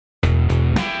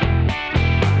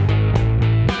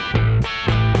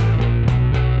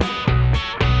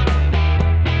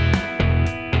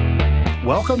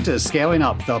Welcome to Scaling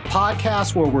Up, the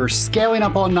podcast where we're scaling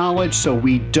up on knowledge so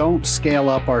we don't scale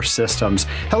up our systems.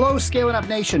 Hello, Scaling Up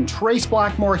Nation. Trace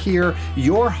Blackmore here,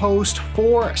 your host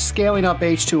for Scaling Up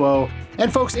H2O.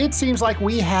 And folks, it seems like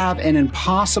we have an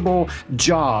impossible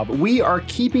job. We are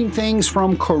keeping things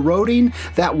from corroding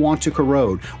that want to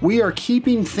corrode. We are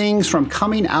keeping things from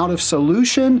coming out of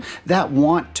solution that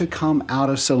want to come out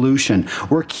of solution.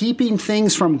 We're keeping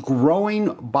things from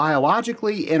growing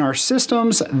biologically in our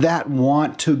systems that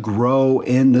want to grow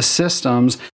in the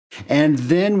systems. And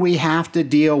then we have to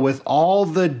deal with all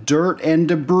the dirt and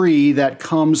debris that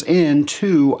comes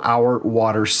into our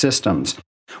water systems.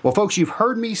 Well, folks, you've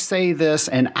heard me say this,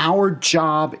 and our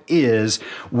job is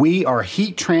we are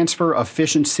heat transfer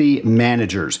efficiency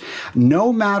managers.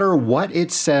 No matter what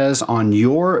it says on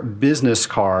your business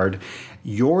card,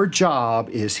 your job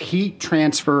is heat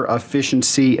transfer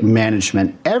efficiency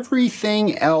management.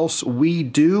 Everything else we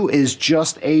do is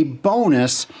just a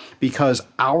bonus because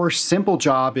our simple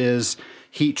job is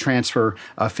heat transfer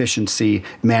efficiency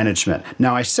management.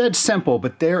 Now, I said simple,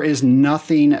 but there is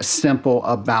nothing simple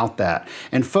about that.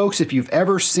 And folks, if you've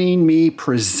ever seen me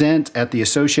present at the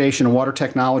Association of Water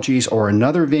Technologies or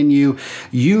another venue,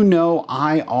 you know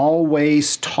I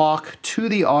always talk to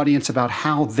the audience about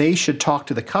how they should talk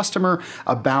to the customer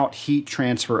about heat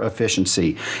transfer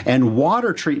efficiency. And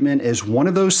water treatment is one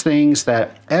of those things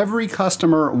that every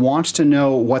customer wants to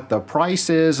know what the price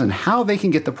is and how they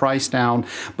can get the price down,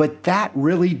 but that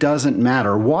really doesn't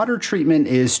matter. Water treatment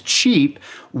is cheap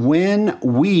when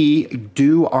we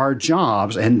do our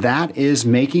jobs, and that is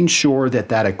making sure that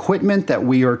that equipment that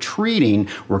we are treating,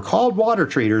 we're called water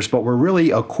treaters, but we're really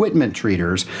equipment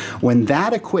treaters. When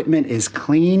that equipment is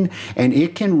clean and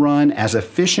it can run as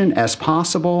efficient as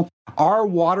possible, our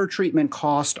water treatment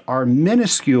costs are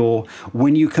minuscule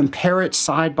when you compare it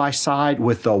side by side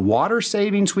with the water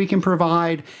savings we can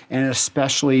provide and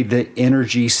especially the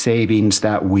energy savings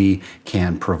that we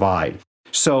can provide.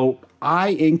 So I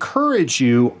encourage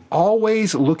you,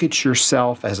 always look at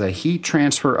yourself as a heat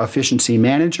transfer efficiency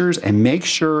manager and make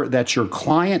sure that your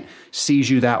client sees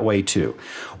you that way too.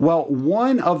 Well,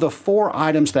 one of the 4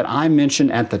 items that I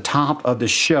mentioned at the top of the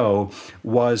show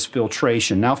was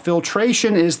filtration. Now,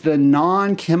 filtration is the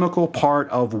non-chemical part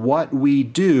of what we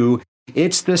do.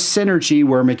 It's the synergy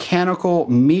where mechanical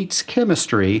meets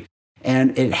chemistry.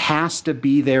 And it has to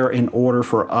be there in order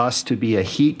for us to be a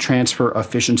heat transfer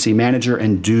efficiency manager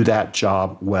and do that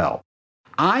job well.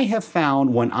 I have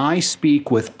found when I speak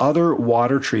with other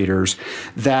water treaters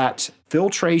that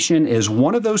filtration is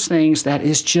one of those things that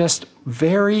is just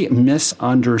very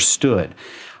misunderstood.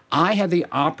 I had the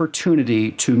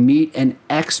opportunity to meet an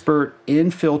expert in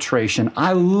filtration.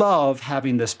 I love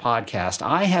having this podcast.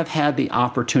 I have had the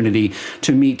opportunity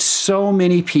to meet so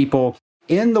many people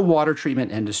in the water treatment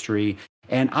industry.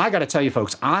 And I got to tell you,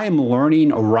 folks, I am learning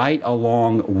right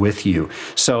along with you.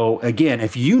 So again,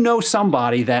 if you know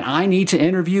somebody that I need to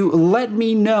interview, let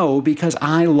me know because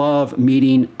I love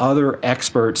meeting other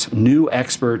experts, new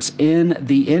experts in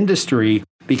the industry,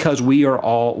 because we are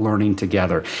all learning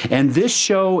together. And this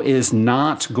show is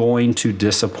not going to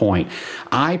disappoint.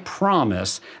 I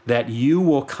promise that you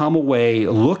will come away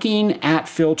looking at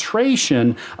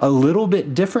filtration a little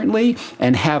bit differently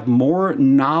and have more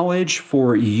knowledge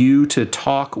for you to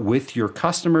talk with your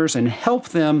customers and help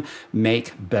them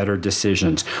make better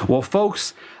decisions. Well,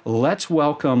 folks, let's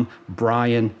welcome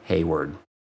Brian Hayward.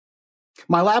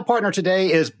 My lab partner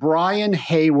today is Brian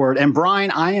Hayward. And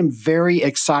Brian, I am very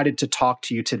excited to talk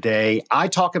to you today. I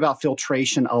talk about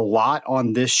filtration a lot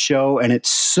on this show, and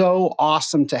it's so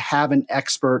awesome to have an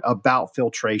expert about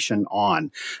filtration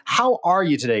on. How are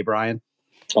you today, Brian?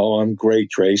 Oh, I'm great,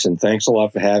 Trace, and thanks a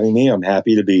lot for having me. I'm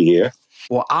happy to be here.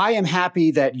 Well, I am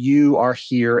happy that you are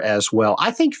here as well.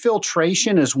 I think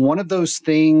filtration is one of those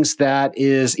things that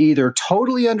is either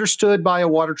totally understood by a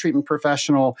water treatment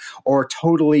professional or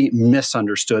totally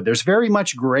misunderstood. There's very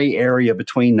much gray area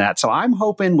between that. So I'm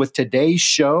hoping with today's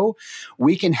show,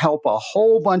 we can help a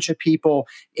whole bunch of people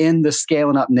in the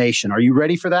Scaling Up Nation. Are you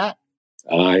ready for that?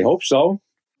 I hope so.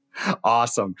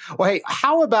 Awesome. Well, hey,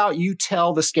 how about you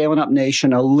tell the Scaling Up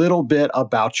Nation a little bit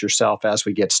about yourself as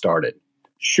we get started?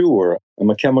 Sure. I'm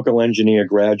a chemical engineer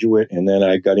graduate, and then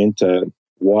I got into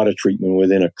water treatment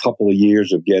within a couple of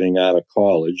years of getting out of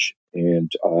college.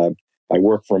 And I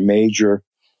worked for a major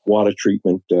water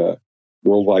treatment,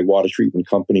 worldwide water treatment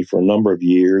company for a number of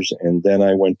years. And then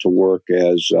I went to work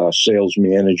as a sales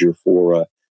manager for a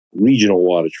regional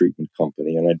water treatment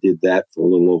company. And I did that for a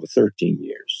little over 13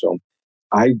 years. So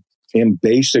I am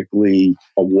basically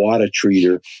a water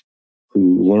treater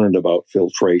who learned about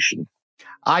filtration.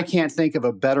 I can't think of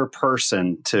a better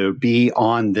person to be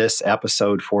on this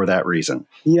episode for that reason.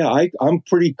 Yeah, I'm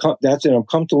pretty, that's it. I'm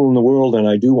comfortable in the world, and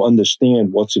I do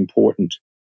understand what's important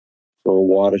for a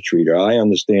water treater. I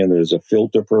understand that as a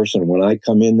filter person, when I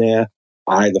come in there,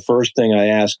 the first thing I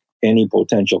ask any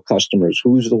potential customers,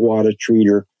 who's the water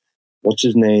treater, what's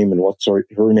his name, and what's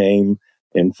her name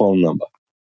and phone number.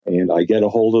 And I get a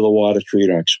hold of the water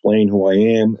treater, I explain who I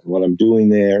am and what I'm doing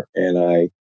there, and I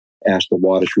ask the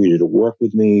water treater to work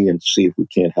with me and see if we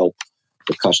can't help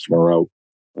the customer out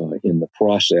in the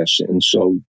process. And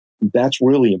so that's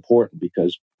really important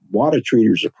because water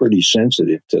treaters are pretty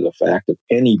sensitive to the fact of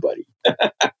anybody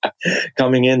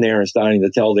coming in there and starting to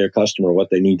tell their customer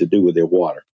what they need to do with their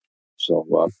water. So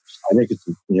I think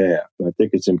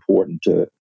it's important and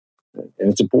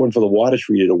it's important for the water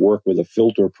treater to work with a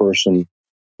filter person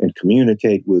and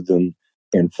communicate with them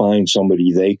and find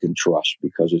somebody they can trust,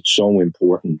 because it's so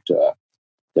important to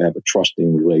have a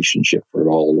trusting relationship for it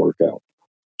all to work out.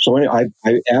 So anyway,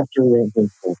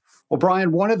 Well,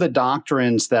 Brian, one of the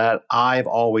doctrines that I've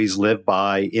always lived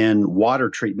by in water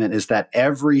treatment is that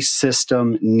every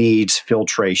system needs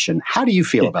filtration. How do you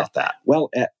feel about that? Well,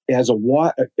 as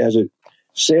a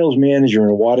sales manager in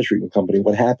a water treatment company,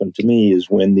 what happened to me is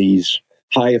when these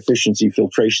high efficiency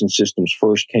filtration systems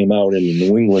first came out in the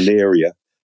New England area,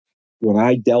 when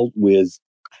I dealt with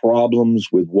problems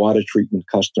with water treatment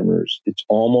customers, it's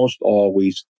almost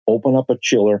always open up a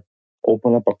chiller,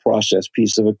 open up a process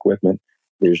piece of equipment.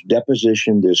 There's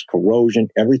deposition, there's corrosion,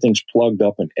 everything's plugged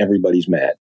up and everybody's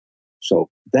mad. So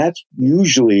that's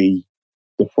usually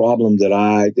the problem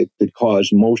that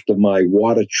caused most of my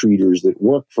water treaters that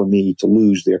work for me to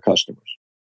lose their customers.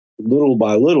 Little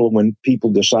by little, when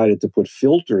people decided to put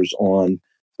filters on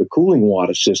the cooling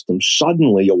water system,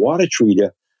 suddenly a water treater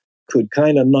could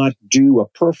kind of not do a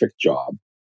perfect job.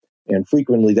 And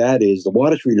frequently that is, the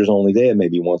water treater's only there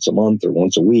maybe once a month or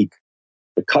once a week.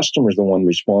 The customer's the one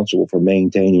responsible for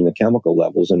maintaining the chemical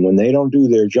levels. And when they don't do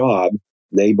their job,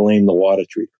 they blame the water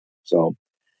treater. So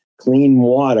clean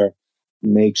water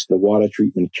makes the water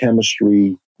treatment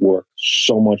chemistry work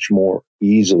so much more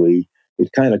easily.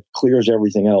 It kind of clears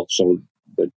everything out so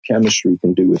the chemistry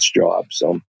can do its job.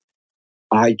 So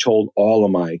I told all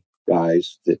of my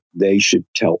guys that they should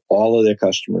tell all of their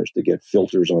customers to get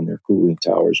filters on their cooling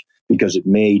towers, because it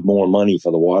made more money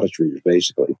for the water treaters,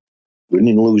 basically. We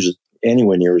didn't lose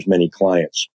anywhere near as many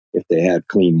clients if they had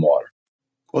clean water.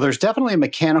 Well, there's definitely a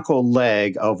mechanical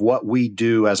leg of what we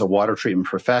do as a water treatment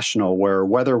professional, where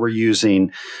whether we're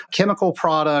using chemical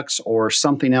products or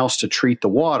something else to treat the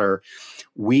water,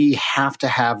 we have to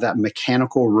have that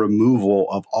mechanical removal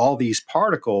of all these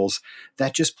particles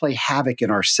that just play havoc in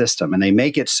our system. And they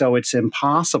make it so it's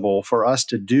impossible for us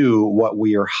to do what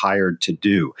we are hired to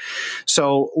do.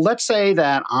 So let's say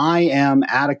that I am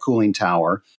at a cooling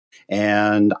tower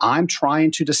and I'm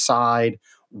trying to decide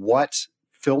what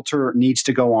filter needs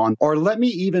to go on. Or let me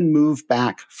even move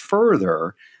back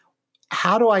further.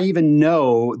 How do I even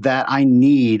know that I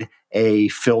need a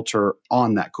filter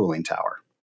on that cooling tower?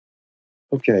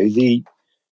 Okay,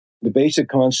 the basic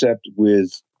concept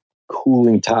with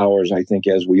cooling towers, I think,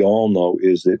 as we all know,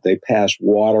 is that they pass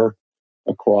water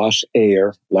across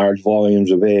air, large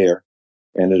volumes of air,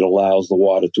 and it allows the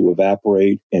water to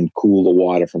evaporate and cool the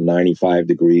water from 95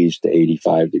 degrees to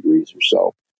 85 degrees or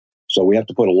so. So we have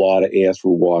to put a lot of air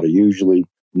through water. Usually,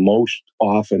 most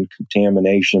often,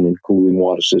 contamination in cooling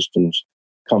water systems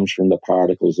comes from the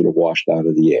particles that are washed out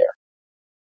of the air.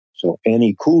 So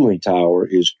any cooling tower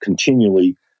is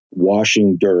continually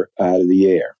washing dirt out of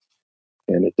the air.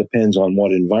 And it depends on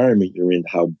what environment you're in,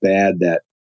 how bad that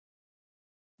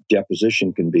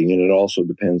deposition can be. And it also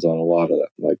depends on a lot of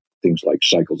things like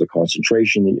cycles of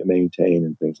concentration that you maintain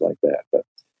and things like that. But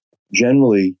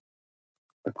generally,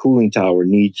 a cooling tower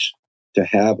needs to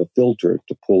have a filter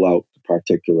to pull out the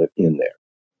particulate in there.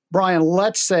 Brian,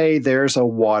 let's say there's a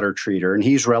water treater and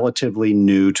he's relatively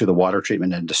new to the water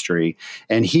treatment industry,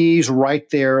 and he's right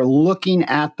there looking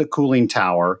at the cooling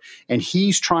tower, and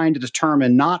he's trying to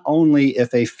determine not only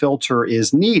if a filter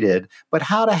is needed, but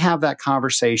how to have that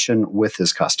conversation with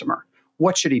his customer.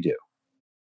 What should he do?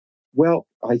 Well,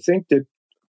 I think that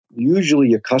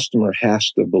usually a customer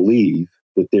has to believe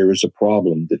that there is a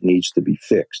problem that needs to be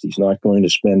fixed. He's not going to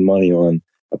spend money on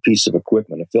a piece of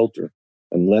equipment, a filter,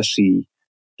 unless he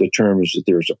determines that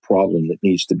there's a problem that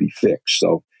needs to be fixed.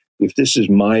 So if this is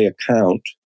my account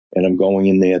and I'm going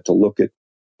in there to look at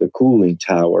the cooling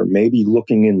tower, maybe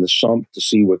looking in the sump to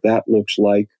see what that looks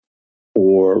like,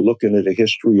 or looking at a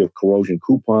history of corrosion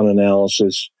coupon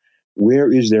analysis,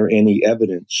 where is there any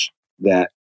evidence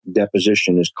that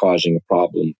deposition is causing a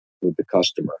problem with the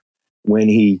customer? When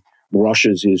he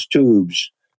brushes his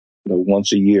tubes, the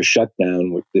once a year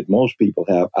shutdown that most people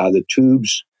have, are the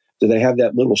tubes, do they have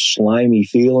that little slimy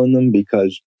feel in them?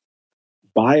 Because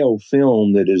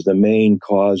biofilm, that is the main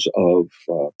cause of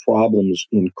problems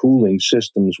in cooling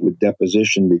systems with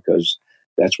deposition, because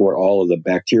that's where all of the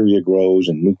bacteria grows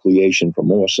and nucleation for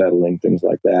more settling, things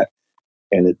like that.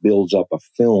 And it builds up a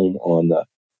film on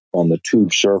the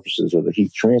tube surfaces or the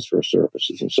heat transfer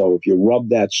surfaces. And so if you rub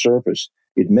that surface,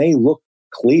 it may look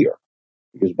clear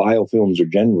because biofilms are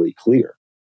generally clear.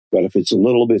 But if it's a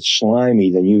little bit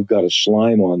slimy, then you've got a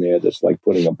slime on there that's like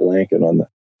putting a blanket on the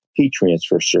heat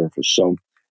transfer surface. So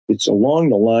it's along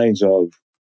the lines of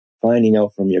finding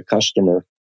out from your customer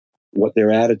what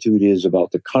their attitude is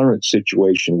about the current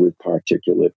situation with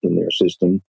particulate in their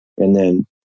system, and then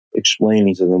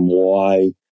explaining to them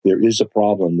why there is a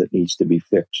problem that needs to be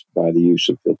fixed by the use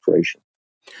of filtration.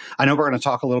 I know we're going to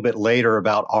talk a little bit later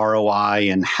about ROI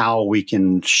and how we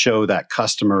can show that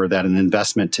customer that an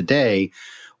investment today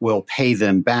will pay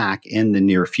them back in the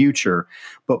near future.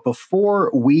 But before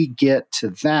we get to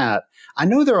that, I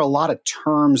know there are a lot of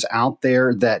terms out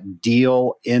there that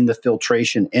deal in the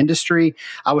filtration industry.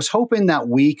 I was hoping that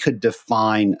we could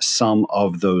define some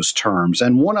of those terms.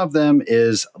 And one of them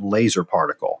is laser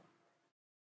particle.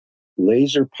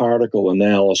 Laser particle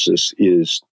analysis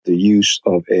is the use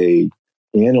of a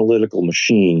analytical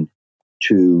machine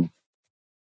to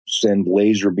send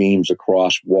laser beams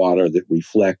across water that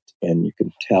reflect, and you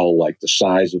can tell like the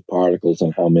size of particles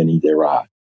and how many there are.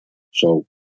 So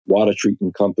water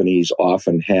treatment companies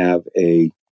often have a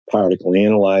particle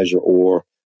analyzer, or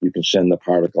you can send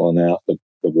the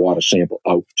water sample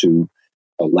out to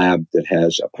a lab that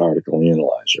has a particle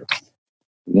analyzer.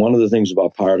 One of the things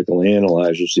about particle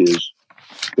analyzers is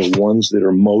the ones that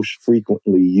are most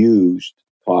frequently used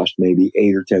cost maybe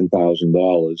 $8,000 or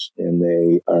 $10,000, and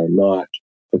they are not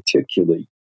particularly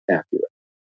accurate.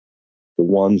 The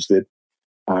ones that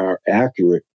are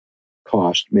accurate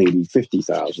cost maybe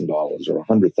 $50,000 or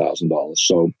 $100,000.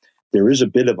 So there is a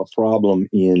bit of a problem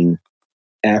in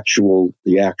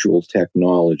the actual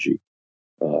technology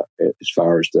as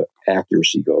far as the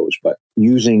accuracy goes. But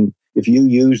if you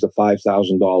use the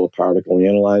 $5,000 particle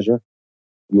analyzer,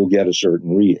 you'll get a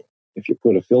certain reading. If you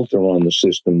put a filter on the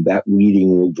system, that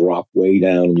reading will drop way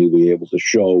down and you'll be able to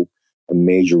show a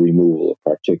major removal of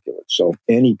particulates. So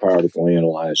any particle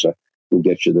analyzer will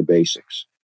get you the basics.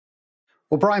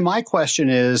 Well, Brian, my question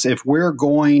is, if we're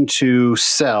going to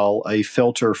sell a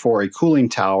filter for a cooling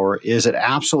tower, is it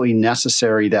absolutely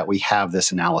necessary that we have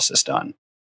this analysis done?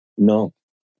 No.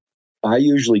 I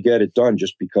usually get it done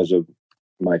just because of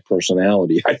my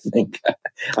personality, I think.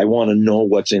 I want to know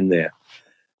what's in there.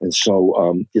 And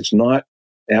so it's not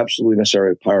absolutely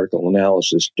necessary a particle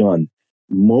analysis done.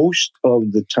 Most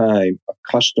of the time,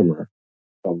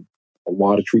 a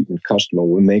water treatment customer,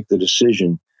 will make the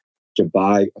decision to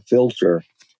buy a filter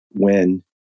when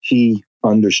he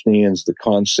understands the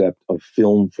concept of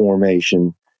film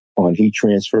formation on heat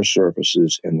transfer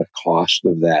surfaces and the cost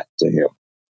of that to him.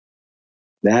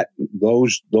 That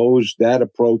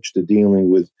approach to dealing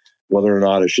with whether or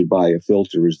not I should buy a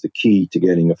filter is the key to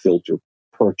getting a filter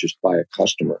purchased by a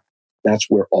customer. That's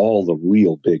where all the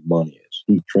real big money is,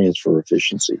 heat transfer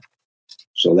efficiency.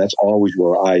 So that's always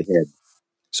where I head.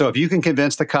 So if you can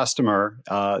convince the customer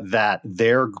that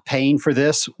they're paying for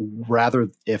this, rather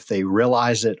if they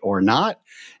realize it or not,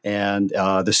 and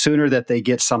the sooner that they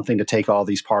get something to take all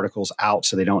these particles out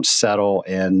so they don't settle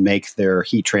and make their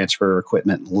heat transfer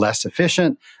equipment less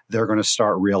efficient, they're going to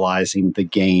start realizing the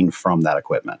gain from that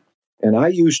equipment. And I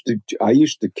used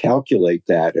to calculate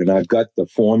that, and I've got the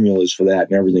formulas for that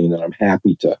and everything that I'm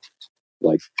happy to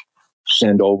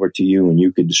send over to you, and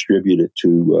you could distribute it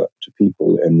to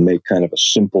people and make kind of a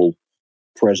simple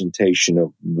presentation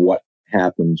of what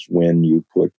happens when you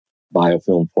put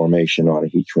biofilm formation on a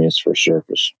heat transfer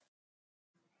surface.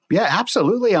 Yeah,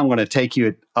 absolutely. I'm going to take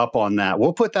you up on that.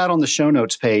 We'll put that on the show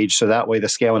notes page so that way the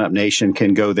Scaling Up Nation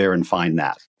can go there and find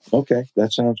that. Okay,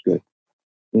 that sounds good.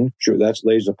 Sure, that's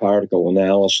laser particle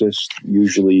analysis.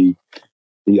 Usually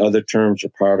the other terms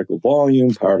are particle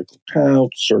volume, particle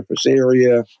count, surface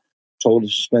area, total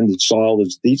suspended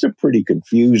solids. These are pretty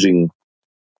confusing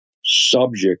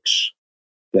subjects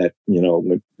that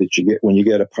you get when you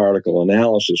get a particle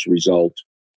analysis result.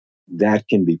 That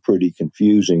can be pretty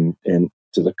confusing, and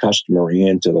to the customer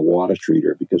and to the water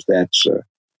treater, because that's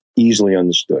easily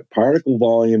understood. Particle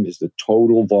volume is the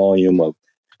total volume of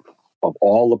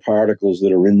all the particles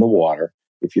that are in the water.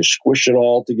 If you squish it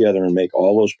all together and make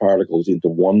all those particles into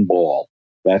one ball,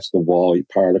 that's the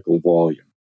particle volume.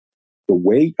 The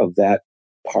weight of that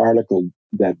particle,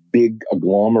 that big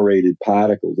agglomerated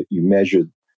particle that you measure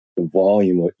the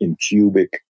volume in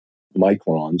cubic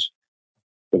microns.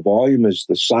 The volume is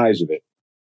the size of it.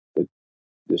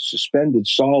 The suspended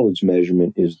solids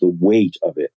measurement is the weight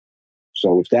of it.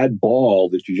 So if that ball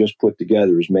that you just put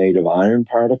together is made of iron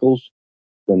particles,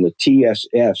 then the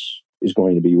TSS is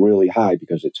going to be really high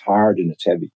because it's hard and it's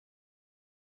heavy.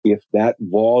 If that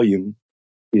volume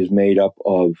is made up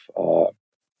of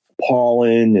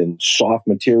pollen and soft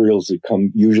materials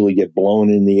that usually get blown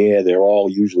in the air, they're all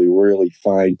usually really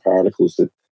fine particles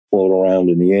that float around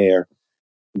in the air.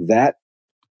 That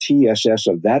TSS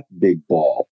of that big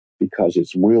ball, because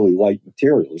it's really light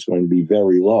material, is going to be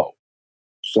very low.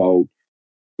 So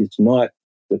it's not,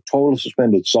 the total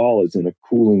suspended solids in a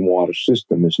cooling water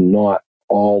system is not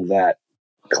all that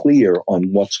clear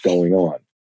on what's going on.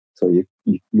 So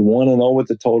you want to know what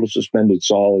the total suspended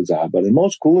solids are, but in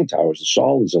most cooling towers, the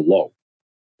solids are low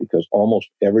because almost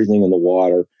everything in the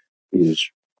water is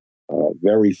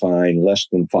very fine, less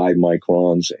than 5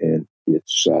 microns, and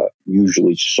it's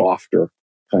usually softer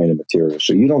kind of material.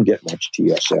 So you don't get much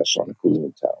TSS on a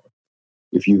cooling tower.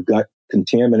 If you've got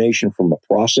contamination from a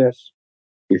process,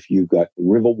 if you've got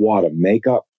river water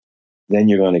makeup, then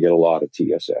you're going to get a lot of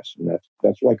TSS. And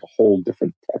that's like a whole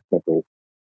different technical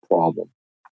problem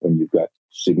when you've got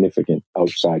significant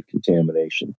outside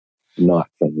contamination, not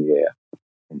from the air.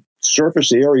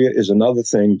 Surface area is another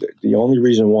thing. The only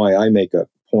reason why I make a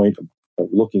point of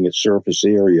looking at surface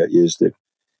area is that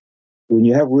when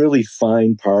you have really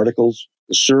fine particles,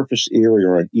 the surface area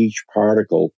on each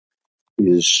particle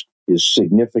is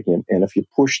significant. And if you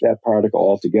push that particle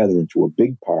all together into a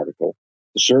big particle,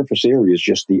 the surface area is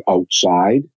just the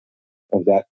outside of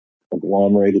that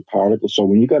agglomerated particle. So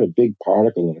when you got a big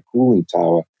particle in a cooling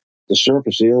tower, the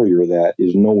surface area of that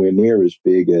is nowhere near as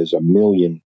big as 1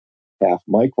 million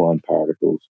half-micron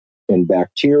particles, and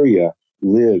bacteria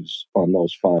lives on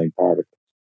those fine particles.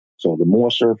 So the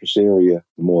more surface area,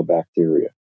 the more bacteria.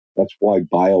 That's why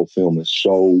biofilm is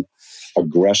so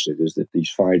aggressive, is that these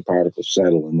fine particles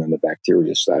settle and then the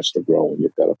bacteria starts to grow and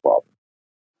you've got a problem.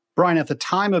 Brian, at the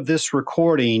time of this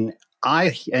recording,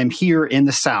 I am here in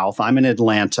the South. I'm in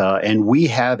Atlanta, and we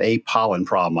have a pollen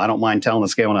problem. I don't mind telling the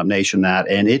Scaling Up Nation that,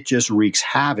 and it just wreaks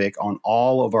havoc on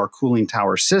all of our cooling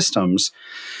tower systems.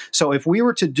 So if we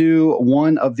were to do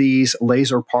one of these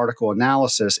laser particle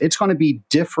analysis, it's going to be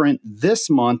different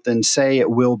this month than, say, it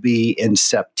will be in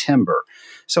September.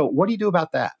 So what do you do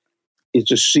about that?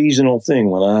 It's a seasonal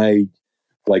thing. When I,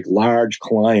 like large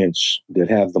clients that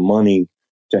have the money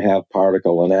to have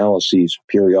particle analyses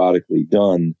periodically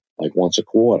done, like once a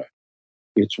quarter,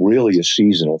 it's really a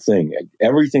seasonal thing.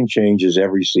 Everything changes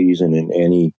every season in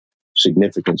any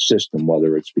significant system,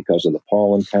 whether it's because of the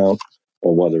pollen count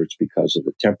or whether it's because of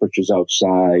the temperatures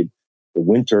outside. The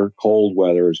winter cold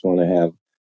weather is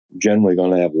generally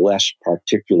going to have less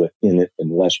particulate in it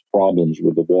and less problems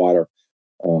with the water.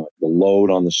 The load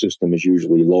on the system is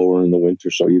usually lower in the winter,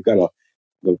 so you've got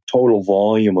the total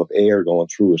volume of air going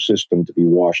through a system to be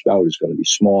washed out is going to be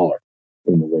smaller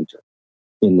in the winter.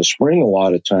 In the spring, a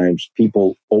lot of times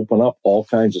people open up all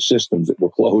kinds of systems that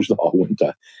were closed all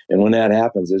winter. And when that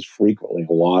happens, there's frequently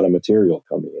a lot of material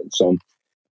coming in. So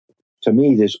to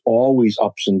me, there's always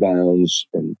ups and downs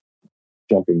and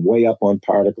jumping way up on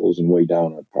particles and way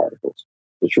down on particles.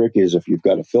 The trick is if you've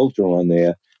got a filter on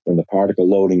there, when the particle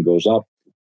loading goes up,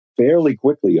 fairly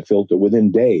quickly,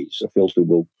 within days, a filter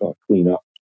will clean up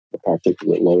the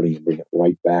particulate loading and bring it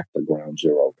right back to ground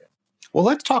zero again. Well,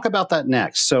 let's talk about that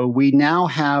next. So we now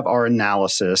have our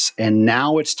analysis, and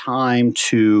now it's time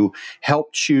to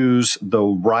help choose the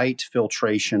right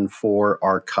filtration for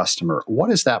our customer.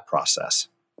 What is that process?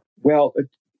 Well,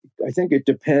 I think it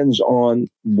depends on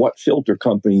what filter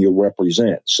company you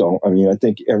represent. So, I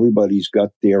think everybody's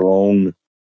got their own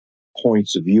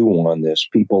points of view on this.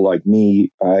 People like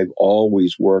me, I've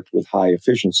always worked with high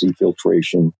efficiency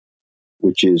filtration,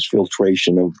 which is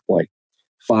filtration of like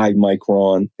 5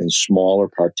 micron and smaller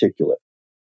particulate,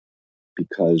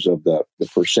 because of the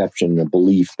perception and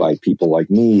belief by people like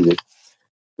me that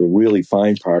the really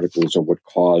fine particles are what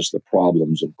cause the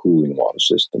problems in cooling water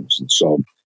systems. And so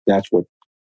that's what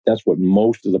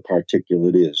most of the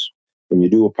particulate is. When you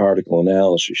do a particle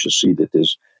analysis, you'll see that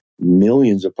there's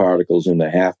millions of particles in the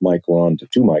 0.5 micron to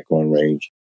 2 micron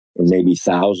range, and maybe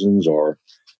thousands or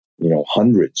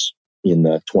hundreds in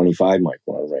the 25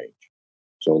 micron range.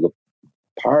 So the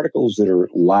particles that are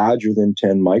larger than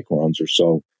 10 microns or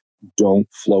so don't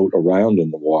float around in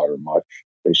the water much.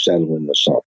 They settle in the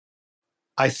sun.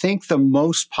 I think the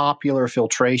most popular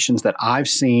filtrations that I've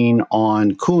seen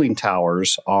on cooling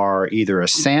towers are either a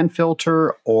sand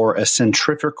filter or a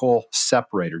centrifugal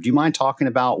separator. Do you mind talking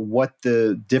about what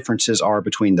the differences are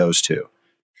between those two?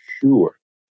 Sure.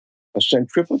 A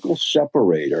centrifugal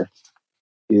separator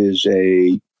is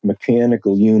a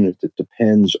mechanical unit that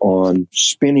depends on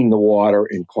spinning the water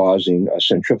and causing a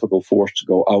centrifugal force to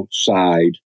go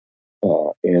outside,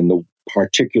 and the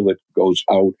particulate goes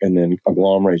out and then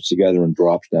agglomerates together and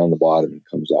drops down the bottom and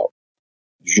comes out.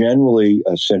 Generally,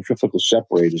 a centrifugal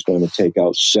separator is going to take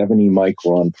out 70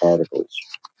 micron particles.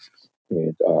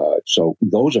 And so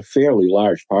those are fairly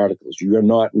large particles. You're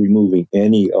not removing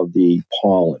any of the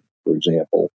pollen, for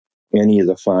example, any of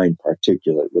the fine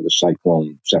particulate with a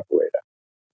cyclone separator,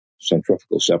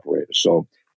 centrifugal separator. So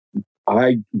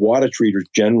water treaters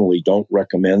generally don't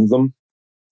recommend them.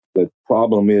 The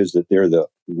problem is that they're the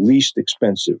least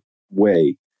expensive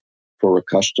way for a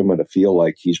customer to feel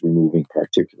like he's removing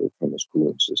particulate from his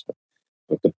cooling system.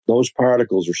 But those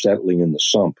particles are settling in the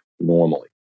sump normally.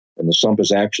 And the sump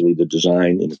is actually the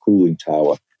design in the cooling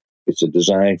tower. It's a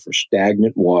design for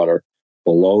stagnant water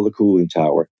below the cooling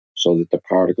tower so that the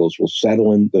particles will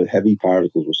settle in, the heavy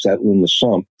particles will settle in the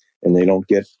sump and they don't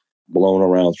get blown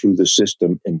around through the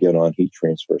system and get on heat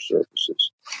transfer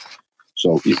surfaces.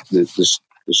 So the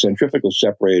centrifugal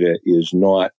separator is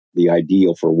not the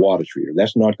ideal for a water treater.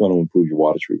 That's not going to improve your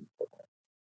water treatment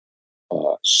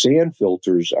program. Sand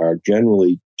filters are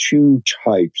generally two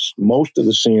types. Most of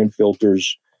the sand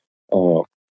filters,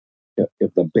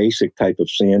 if the basic type of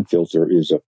sand filter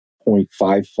is a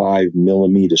 0.55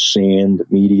 millimeter sand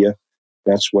media,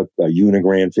 that's what the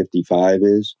Unigran 55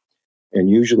 is. And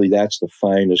usually that's the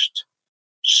finest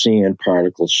sand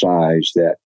particle size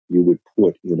that you would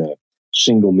put in a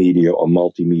single media or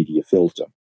multimedia filter.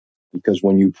 Because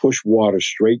when you push water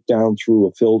straight down through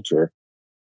a filter,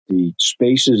 the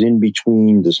spaces in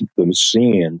between the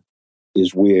sand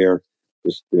is where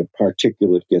the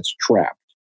particulate gets trapped.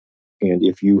 And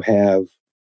if you have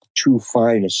too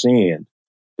fine a sand,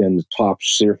 then the top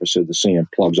surface of the sand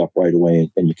plugs up right away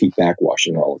and you keep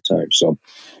backwashing all the time. So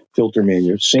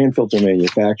sand filter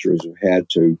manufacturers have had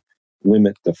to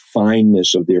limit the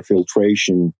fineness of their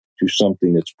filtration to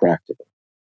something that's practical.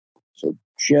 So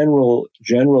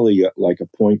generally like a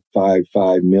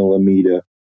 0.55 millimeter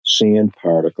sand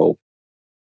particle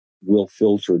will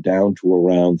filter down to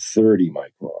around 30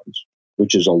 microns,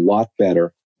 which is a lot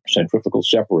better centrifugal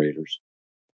separators.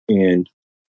 And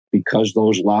because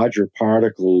those larger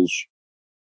particles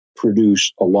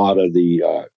produce a lot of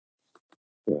the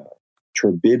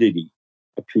turbidity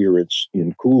appearance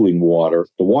in cooling water,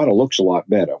 the water looks a lot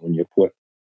better when you put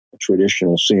a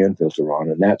traditional sand filter on.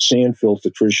 And that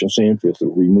traditional sand filter,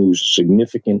 removes a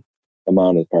significant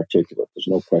amount of particulate. There's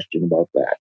no question about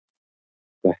that.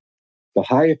 The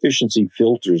high efficiency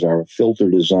filters are a filter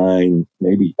design,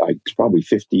 it's probably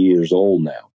 50 years old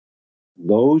now.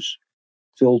 Those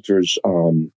filters,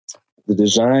 the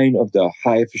design of the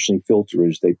high efficiency filter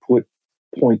is they put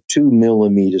 0.2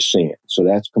 millimeter sand. So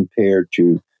that's compared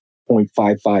to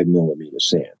 0.55 millimeter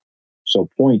sand. So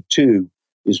 0.2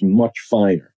 is much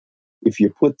finer. If you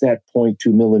put that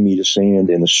 0.2 millimeter sand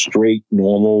in a straight,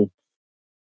 normal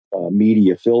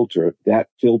media filter, that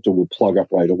filter will plug up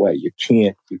right away. You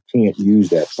can't use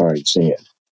that fine sand.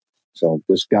 So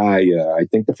this guy, I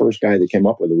think the first guy that came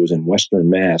up with it was in Western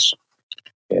Mass.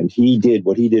 And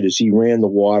what he did is he ran the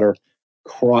water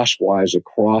crosswise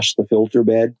across the filter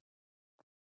bed,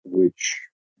 which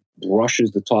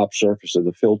brushes the top surface of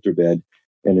the filter bed.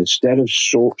 And instead of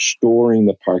storing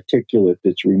the particulate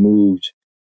that's removed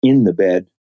in the bed,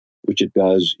 which it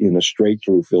does in a straight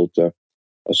through filter,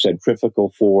 a centrifugal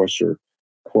force or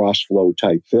cross flow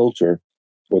type filter,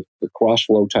 but the cross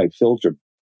flow type filter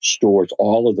stores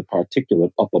all of the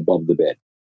particulate up above the bed.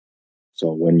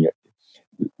 So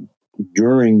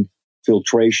during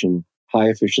filtration, high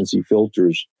efficiency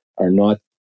filters are not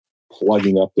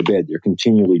plugging up the bed. They're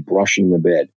continually brushing the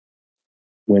bed.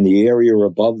 When the area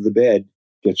above the bed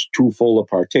gets too full of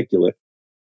particulate,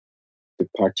 the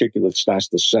particulate starts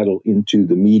to settle into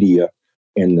the media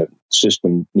and the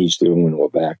system needs to go into a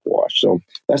backwash. So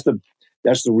that's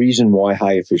the reason why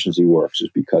high efficiency works, is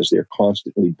because they're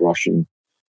constantly brushing,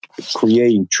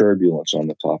 creating turbulence on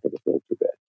the top of the filter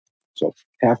bed. So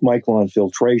half micron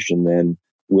filtration then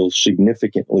will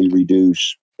significantly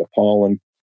reduce the pollen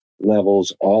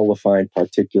levels, all the fine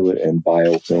particulate and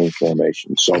biofilm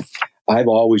formation. So I've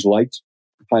always liked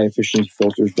high efficiency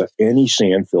filters, but any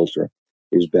sand filter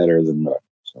is better than none.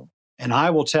 And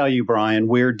I will tell you, Brian,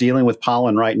 we're dealing with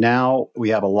pollen right now. We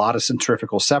have a lot of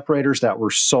centrifugal separators that were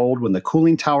sold when the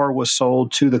cooling tower was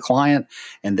sold to the client,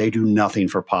 and they do nothing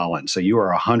for pollen. So you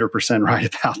are 100%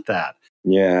 right about that.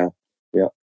 Yeah.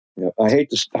 I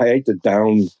hate to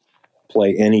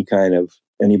downplay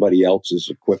anybody else's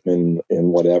equipment and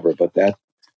whatever, but the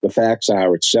facts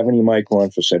are it's 70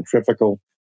 micron for centrifugal,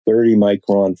 30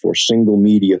 micron for single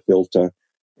media filter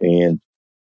and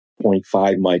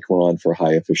 0.5 micron for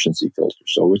high efficiency filter.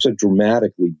 So it's a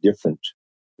dramatically different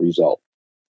result.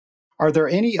 Are there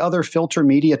any other filter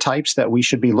media types that we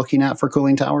should be looking at for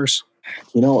cooling towers?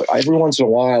 Every once in a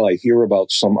while I hear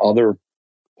about some other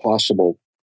possible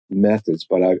methods,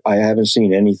 but I haven't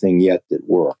seen anything yet that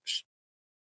works.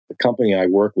 The company I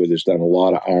work with has done a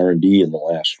lot of R&D in the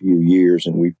last few years,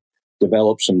 and we've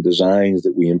developed some designs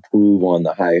that we improve on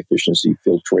the high efficiency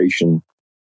filtration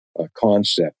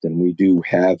concept. And we do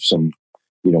have some,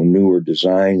 newer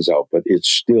designs out, but it's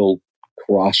still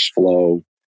cross flow,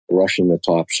 brushing the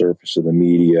top surface of the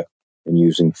media and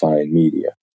using fine media.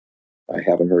 I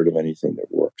haven't heard of anything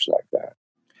that works like that.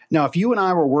 Now, if you and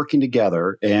I were working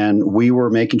together and we were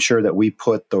making sure that we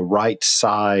put the right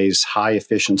size, high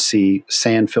efficiency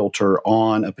sand filter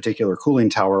on a particular cooling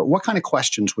tower, what kind of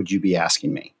questions would you be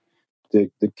asking me?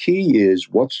 The key is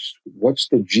what's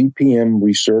the GPM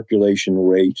recirculation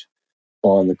rate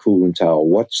on the cooling tower?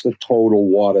 What's the total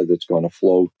water that's going to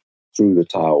flow through the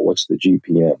tower? What's the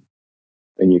GPM?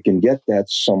 And you can get that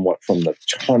somewhat from the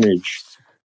tonnage.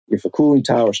 If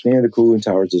a standard cooling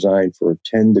tower is designed for a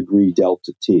 10-degree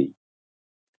delta T,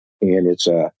 and it's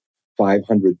a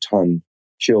 500-ton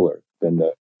chiller, then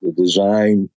the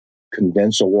design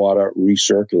condenser water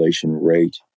recirculation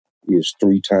rate is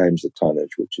 3 times the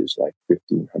tonnage, which is like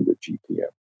 1,500 GPM.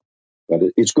 But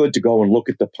it's good to go and look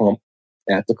at the pump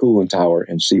at the cooling tower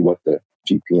and see what the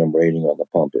GPM rating on the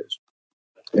pump is.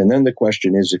 And then the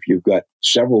question is, if you've got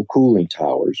several cooling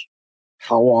towers,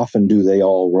 how often do they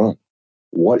all run?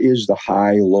 What is the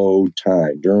high load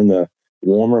time? During the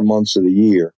warmer months of the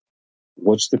year,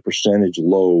 what's the percentage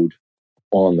load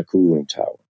on the cooling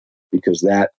tower? Because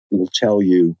that will tell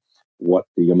you what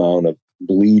the amount of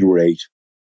bleed rate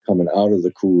coming out of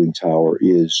the cooling tower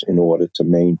is in order to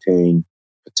maintain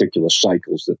particular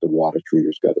cycles that the water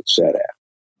treater's got it set at.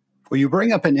 Well, you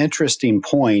bring up an interesting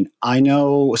point. I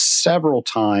know several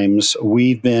times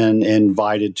we've been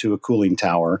invited to a cooling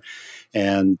tower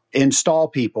and install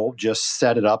people just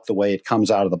set it up the way it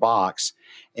comes out of the box.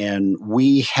 And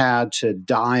we had to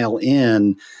dial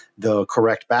in the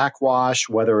correct backwash,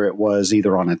 whether it was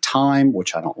either on a time,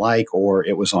 which I don't like, or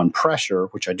it was on pressure,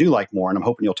 which I do like more. And I'm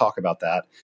hoping you'll talk about that.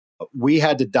 We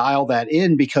had to dial that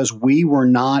in because we were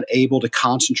not able to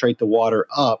concentrate the water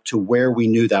up to where we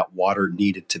knew that water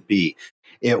needed to be.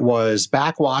 It was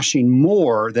backwashing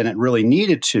more than it really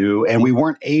needed to, and we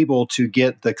weren't able to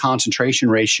get the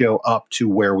concentration ratio up to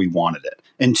where we wanted it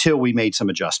until we made some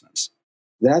adjustments.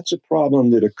 That's a problem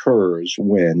that occurs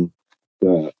when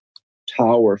the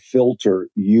tower filter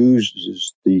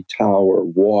uses the tower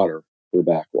water for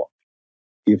backwash.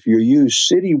 If you use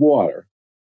city water,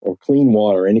 or clean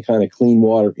water, any kind of clean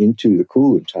water into the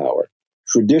cooling tower,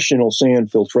 traditional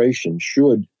sand filtration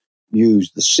should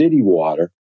use the city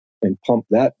water and pump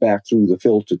that back through the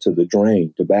filter to the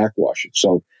drain to backwash it.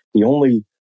 So the only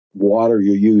water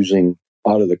you're using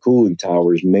out of the cooling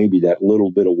tower is maybe that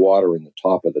little bit of water in the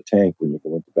top of the tank when you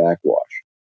go into backwash.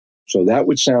 So that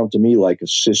would sound to me like a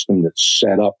system that's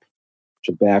set up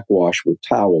to backwash with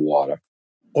tower water.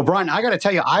 Well, Brian, I got to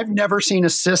tell you, I've never seen a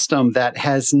system that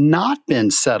has not been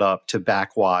set up to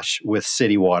backwash with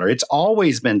city water. It's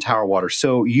always been tower water.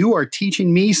 So you are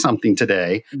teaching me something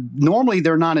today. Normally,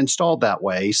 they're not installed that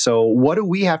way. So what do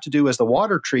we have to do as the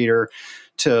water treater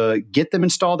to get them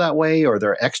installed that way? Are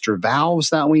there extra valves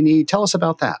that we need? Tell us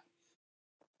about that.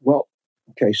 Well,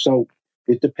 okay, so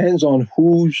it depends on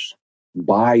who's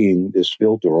buying this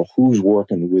filter or who's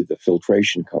working with the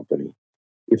filtration company.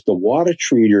 If the water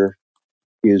treater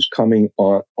is coming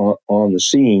on the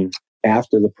scene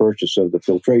after the purchase of the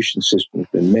filtration system has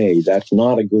been made, that's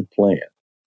not a good plan.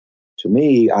 To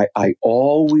me, I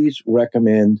always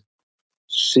recommend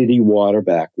city water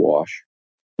backwash.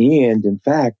 And in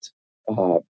fact,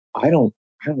 I don't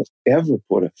ever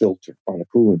put a filter on a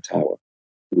cooling tower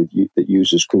that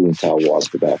uses cooling tower water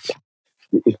for backwash.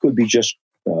 It could be just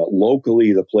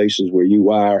locally, the places where you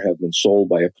are have been sold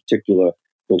by a particular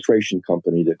filtration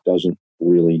company that doesn't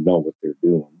really know what they're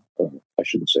doing. I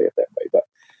shouldn't say it that way, but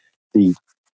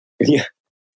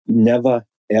never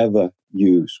ever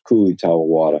use cooling tower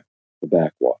water for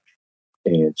backwash.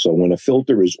 And so when a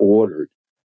filter is ordered,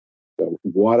 the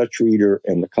water treater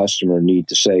and the customer need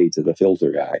to say to the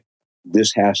filter guy,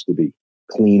 this has to be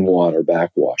clean water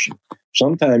backwashing.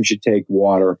 Sometimes you take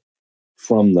water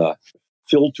from the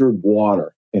filtered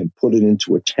water and put it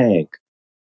into a tank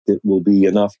that will be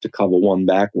enough to cover one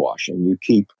backwash, and you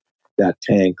keep that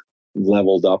tank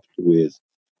leveled up with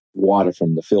water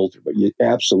from the filter. But you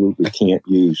absolutely can't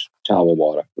use tower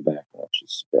water for backwash.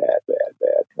 It's bad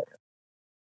plan.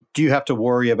 Do you have to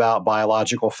worry about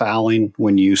biological fouling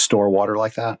when you store water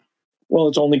like that? Well,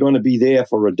 it's only going to be there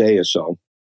for a day or so.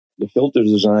 The filter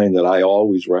design that I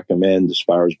always recommend as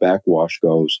far as backwash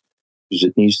goes is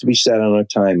it needs to be set on a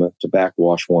timer to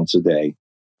backwash once a day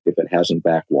if it hasn't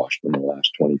backwashed in the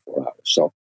last 24 hours.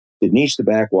 So it needs to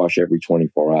backwash every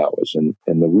 24 hours. And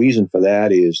the reason for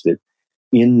that is that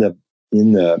in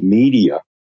the media,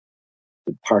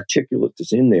 the particulate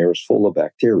that's in there is full of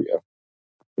bacteria.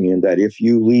 And that if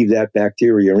you leave that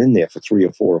bacteria in there for 3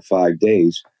 or 4 or 5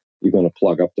 days, you're going to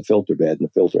plug up the filter bed, and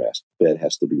the filter bed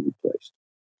has to be replaced.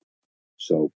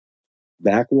 So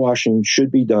backwashing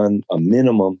should be done a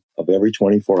minimum of every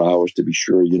 24 hours to be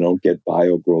sure you don't get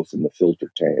biogrowth in the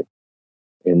filter tank.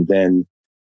 And then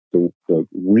the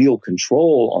real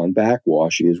control on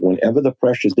backwash is whenever the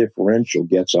pressure differential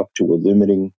gets up to a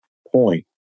limiting point,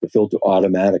 the filter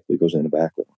automatically goes into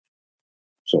backwash.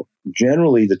 So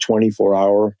generally, the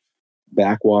 24-hour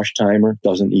backwash timer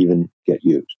doesn't even get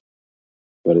used,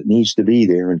 but it needs to be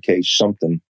there in case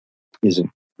something isn't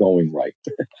going right.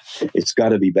 It's got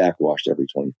to be backwashed every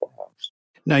 24 hours.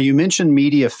 Now, you mentioned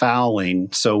media fouling.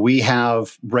 So we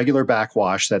have regular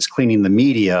backwash that's cleaning the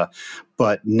media,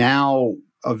 but now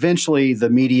eventually the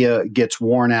media gets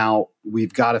worn out. We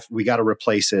got to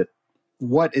replace it.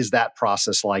 What is that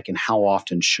process like, and how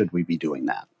often should we be doing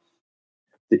that?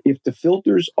 If the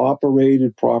filter's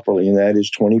operated properly, and that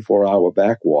is 24-hour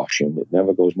backwashing, it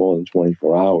never goes more than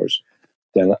 24 hours,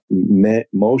 then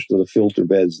most of the filter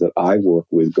beds that I work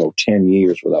with go 10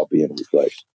 years without being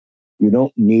replaced. You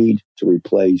don't need to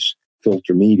replace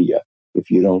filter media if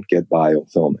you don't get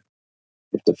biofilming.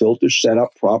 If the filter's set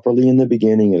up properly in the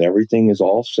beginning and everything is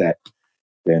all set,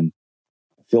 then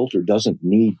the filter doesn't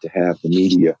need to have the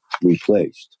media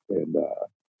replaced, and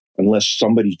unless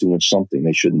somebody's doing something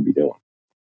they shouldn't be doing.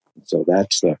 So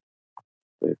that's the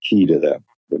key to the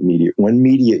media. When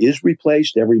media is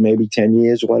replaced every maybe 10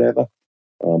 years or whatever,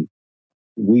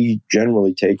 we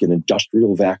generally take an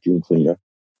industrial vacuum cleaner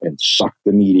and suck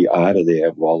the media out of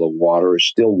there while the water is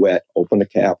still wet. Open the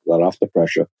cap, let off the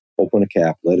pressure, open the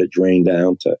cap, let it drain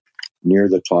down to near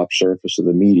the top surface of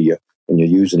the media, and you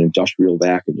use an industrial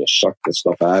vac and you suck the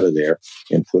stuff out of there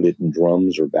and put it in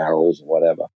drums or barrels or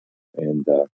whatever and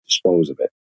dispose of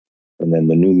it. And then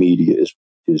the new media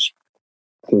is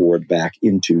poured back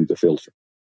into the filter.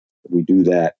 We do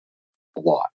that a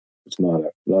lot. It's not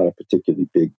a particularly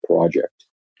big project.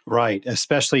 Right,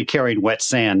 especially carrying wet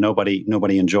sand. Nobody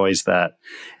enjoys that.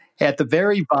 At the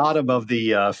very bottom of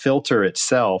the filter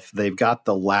itself, they've got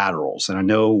the laterals. And I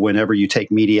know whenever you take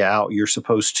media out, you're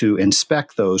supposed to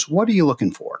inspect those. What are you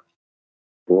looking for?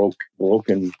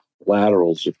 Broken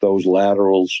laterals. If those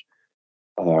laterals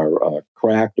are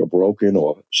cracked or broken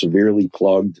or severely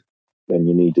plugged, then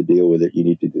you need to deal with it. You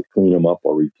need to clean them up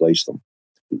or replace them.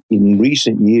 In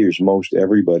recent years, most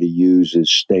everybody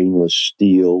uses stainless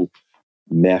steel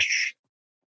mesh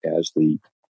as the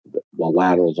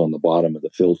laterals on the bottom of the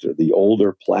filter. The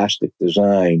older plastic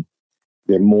design,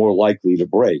 they're more likely to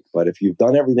break. But if you've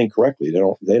done everything correctly,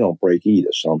 they don't break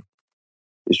either. So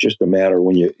it's just a matter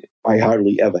I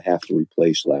hardly ever have to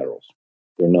replace laterals.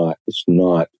 It's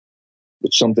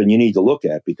something you need to look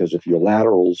at, because if your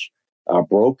laterals are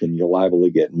broken, you're liable to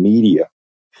get media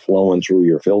flowing through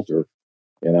your filter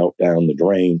and out down the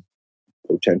drain,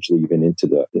 potentially even into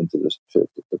the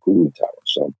cooling tower.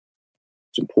 So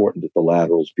it's important that the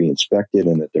laterals be inspected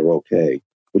and that they're okay,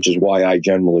 which is why I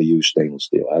generally use stainless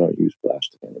steel. I don't use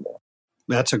plastic anymore.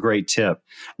 That's a great tip.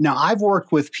 Now, I've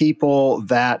worked with people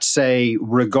that say,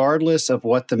 regardless of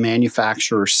what the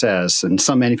manufacturer says, and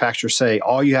some manufacturers say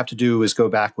all you have to do is go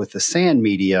back with the sand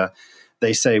media.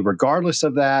 They say, regardless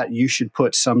of that, you should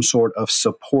put some sort of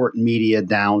support media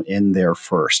down in there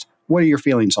first. What are your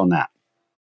feelings on that?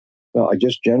 Well, I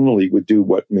just generally would do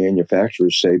what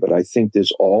manufacturers say, but I think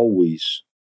there's always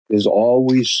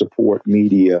support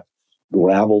media,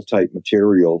 gravel type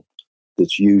material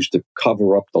that's used to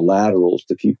cover up the laterals,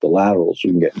 to keep the laterals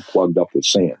from getting plugged up with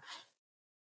sand.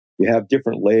 You have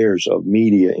different layers of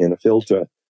media in a filter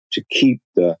to keep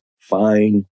the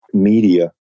fine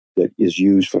media that is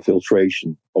used for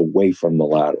filtration away from the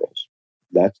laterals.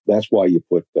 That's why you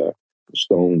put the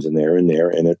stones in there, and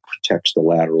it protects the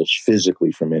laterals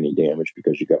physically from any damage,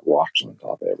 because you got rocks on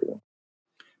top of everything.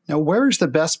 Now, where is the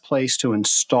best place to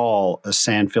install a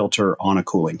sand filter on a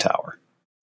cooling tower?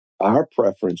 Our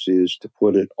preference is to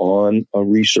put it on a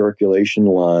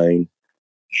recirculation line,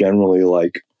 generally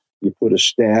like you put a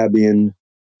stab in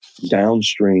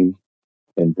downstream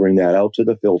and bring that out to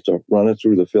the filter, run it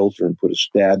through the filter, and put a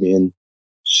stab in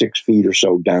 6 feet or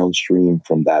so downstream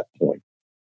from that point.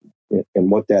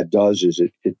 And what that does is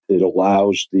it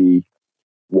allows the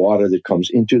water that comes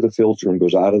into the filter and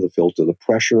goes out of the filter, the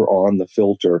pressure on the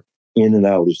filter in and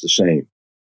out is the same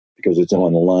because it's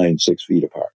on a line 6 feet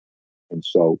apart. And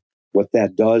so what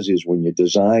that does is when you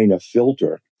design a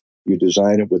filter, you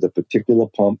design it with a particular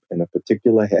pump and a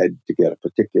particular head to get a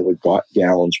particular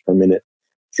gallons per minute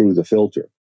through the filter.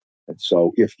 And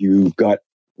so if you've got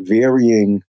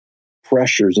varying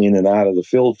pressures in and out of the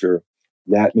filter,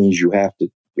 that means you have to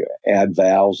add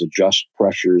valves, adjust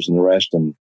pressures and the rest.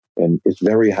 And it's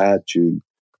very hard to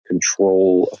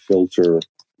control a filter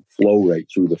flow rate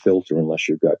through the filter unless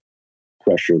you've got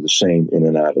pressure the same in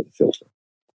and out of the filter.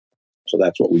 So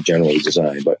that's what we generally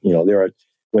design. But,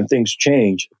 when things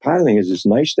change, part of the thing is it's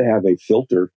nice to have a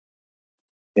filter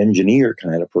engineer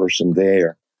kind of person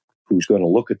there who's going to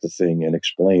look at the thing and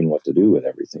explain what to do with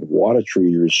everything. Water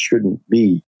treaters shouldn't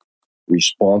be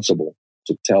responsible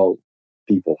to tell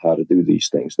people how to do these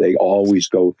things.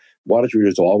 Water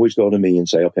treaters always go to me and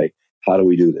say, okay, how do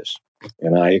we do this?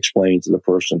 And I explain to the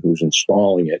person who's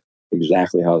installing it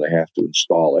exactly how they have to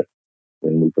install it.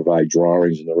 And we provide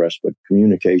drawings and the rest, but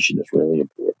communication is really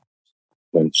important.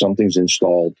 When something's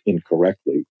installed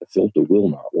incorrectly, the filter will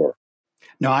not work.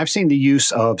 Now, I've seen the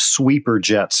use of sweeper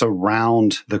jets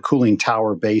around the cooling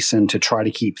tower basin to try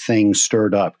to keep things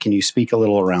stirred up. Can you speak a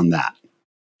little around that?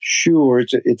 Sure.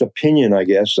 It's opinion, I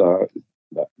guess.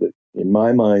 In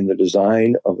my mind, the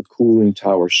design of a cooling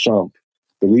tower sump,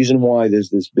 the reason why there's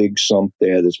this big sump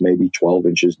there that's maybe 12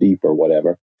 inches deep or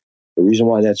whatever, the reason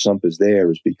why that sump is there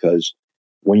is because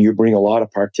when you bring a lot of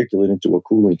particulate into a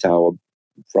cooling tower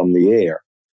from the air,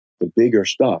 the bigger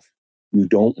stuff, you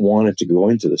don't want it to go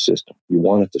into the system. You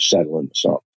want it to settle in the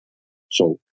sump.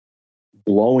 So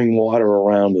blowing water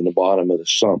around in the bottom of the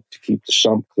sump to keep the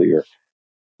sump clear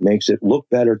makes it look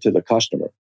better to the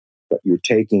customer. But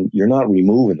you're not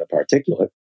removing the particulate,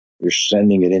 you're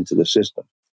sending it into the system.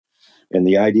 And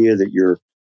the idea that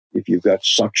if you've got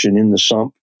suction in the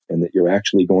sump and that you're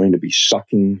actually going to be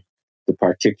sucking the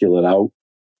particulate out,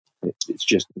 it's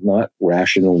just not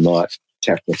rational, not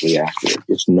technically accurate.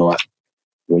 It's not.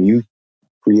 When you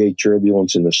create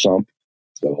turbulence in the sump,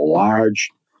 the large,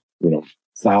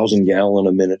 1,000-gallon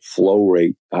a minute flow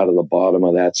rate out of the bottom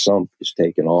of that sump is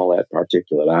taking all that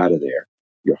particulate out of there.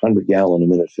 Your 100-gallon a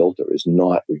minute filter is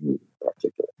not removing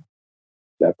particulate.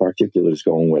 That particulate is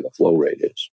going where the flow rate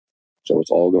is. So it's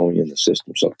all going in the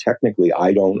system. So technically,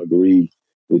 I don't agree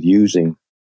with using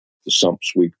the sump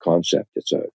sweep concept.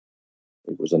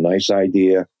 It was a nice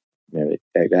idea, and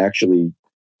it actually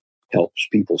helps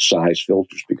people size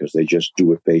filters because they just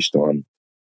do it based on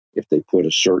if they put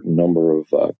a certain number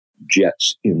of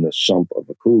jets in the sump of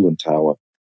a cooling tower,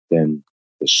 then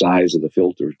the size of the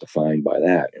filter is defined by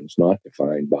that. And it's not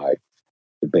defined by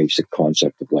the basic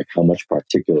concept of like how much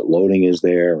particulate loading is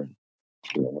there and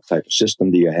what type of system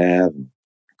do you have. And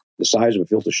the size of a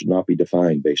filter should not be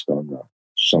defined based on the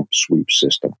sump sweep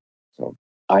system. So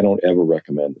I don't ever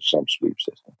recommend the sump sweep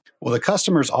system. Well, the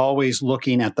customer's always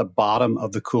looking at the bottom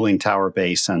of the cooling tower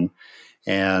basin,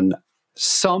 and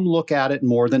some look at it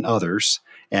more than others.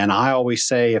 And I always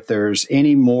say if there's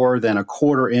any more than a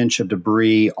 1/4 inch of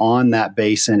debris on that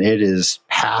basin, it is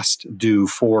past due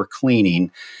for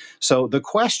cleaning. So the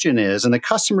question is, and the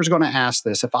customer's going to ask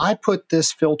this, if I put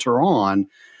this filter on,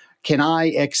 can I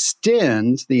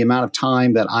extend the amount of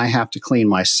time that I have to clean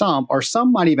my sump? Or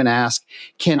some might even ask,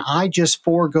 can I just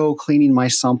forego cleaning my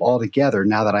sump altogether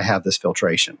now that I have this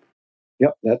filtration?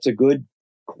 Yep, that's a good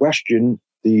question.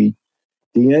 The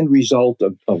end result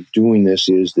of doing this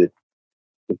is that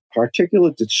the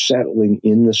particulate that's settling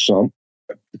in the sump,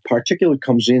 the particulate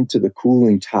comes into the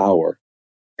cooling tower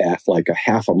at like a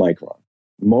 1/2 micron.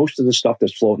 Most of the stuff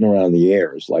that's floating around in the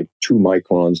air is like 2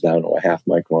 microns down to a 1/2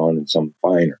 micron and some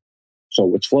finer. So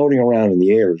what's floating around in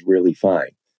the air is really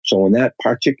fine. So when that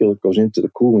particulate goes into the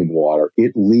cooling water,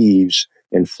 it leaves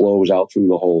and flows out through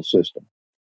the whole system.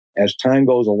 As time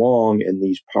goes along and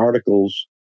these particles,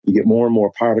 you get more and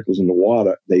more particles in the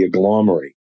water, they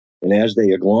agglomerate. And as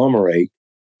they agglomerate,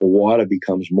 the water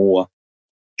becomes more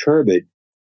turbid,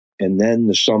 and then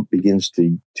the sump begins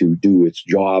to do its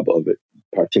job of it.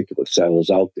 Particulate settles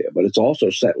out there, but it's also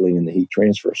settling in the heat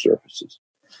transfer surfaces.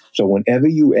 So whenever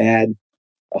you add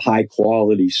a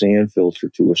high-quality sand filter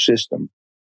to a system,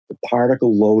 the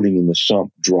particle loading in the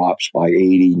sump drops by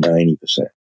 80,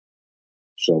 90%.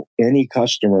 So any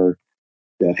customer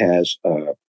that has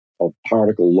a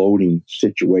particle loading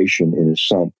situation in his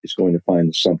sump is going to find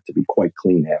the sump to be quite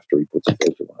clean after he puts a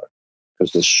filter on it,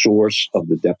 because the source of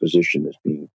the deposition is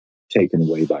being taken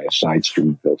away by a side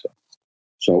stream filter.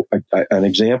 So an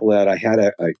example of that, I had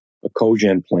a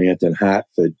cogen plant in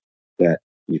Hartford that,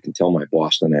 you can tell my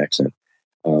Boston accent,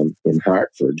 in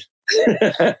Hartford.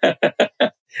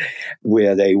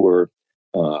 where they were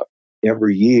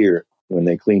every year when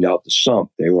they cleaned out the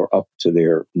sump, they were up to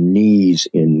their knees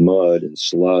in mud and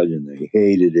sludge, and they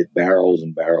hated it. Barrels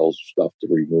and barrels of stuff to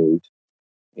remove.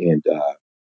 And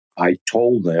I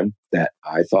told them that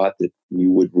I thought that you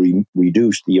would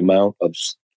reduce the amount of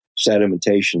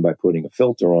sedimentation by putting a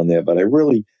filter on there, but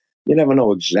you never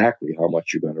know exactly how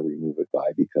much you're going to remove it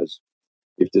by, because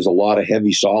if there's a lot of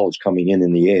heavy solids coming in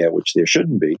the air, which there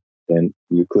shouldn't be, then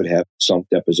you could have sump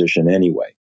deposition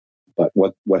anyway. But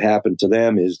what happened to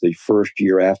them is the first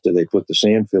year after they put the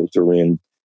sand filter in,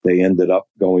 they ended up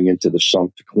going into the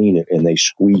sump to clean it, and they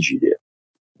squeegeed it.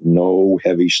 No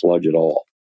heavy sludge at all.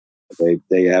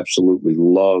 They absolutely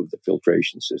love the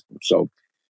filtration system. So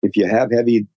if you have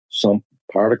heavy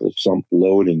particle sump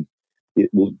loading, it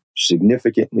will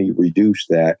significantly reduce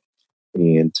that.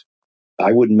 And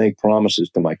I wouldn't make promises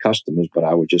to my customers, but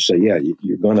I would just say, yeah,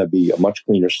 you're going to be a much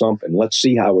cleaner sump, and let's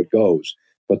see how it goes.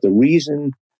 But the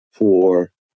reason for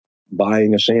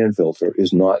buying a sand filter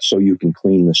is not so you can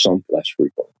clean the sump less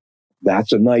frequently.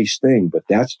 That's a nice thing, but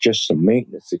that's just some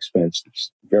maintenance expense.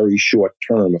 It's very short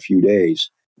term, a few days,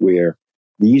 where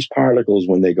these particles,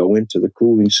 when they go into the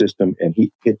cooling system and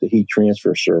hit the heat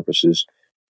transfer surfaces,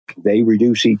 they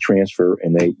reduce heat transfer,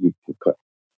 and you can cut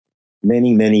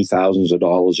many, many thousands of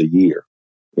dollars a year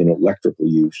in electrical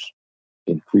use.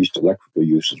 Increased electrical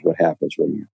use is what happens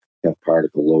when you have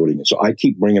particle loading. And so I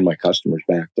keep bringing my customers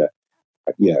back to,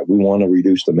 yeah, we want to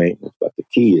reduce the maintenance, but the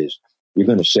key is you're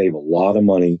going to save a lot of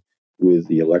money with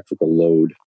the electrical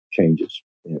load changes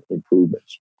and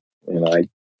improvements. And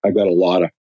I got a lot of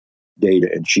data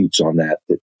and sheets on that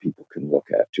people can look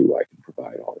at too. I can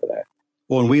provide all of that.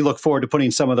 Well, and we look forward to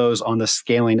putting some of those on the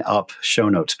Scaling Up show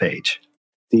notes page.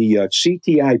 The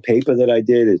CTI paper that I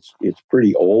did, it's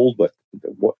pretty old, but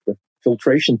the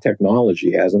filtration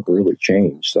technology hasn't really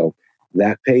changed. So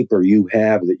that paper you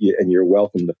have and you're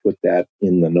welcome to put that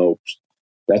in the notes.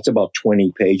 That's about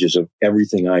 20 pages of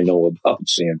everything I know about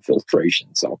sand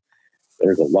filtration. So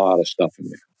there's a lot of stuff in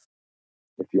there.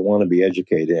 If you want to be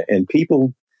educated, and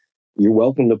people, you're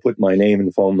welcome to put my name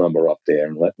and phone number up there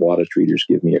and let water treaters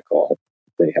give me a call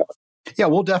if they have it. Yeah,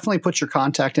 we'll definitely put your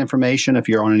contact information. If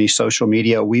you're on any social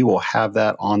media, we will have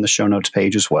that on the show notes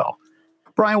page as well.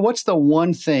 Brian, what's the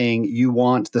one thing you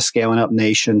want the Scaling Up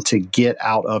Nation to get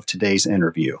out of today's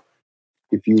interview?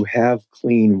 If you have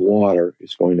clean water,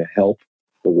 it's going to help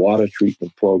the water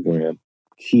treatment program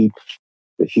keep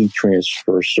the heat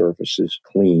transfer surfaces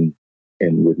clean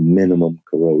and with minimum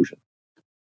corrosion.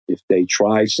 If they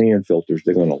try sand filters,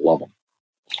 they're going to love them.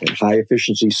 And high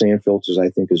efficiency sand filters, I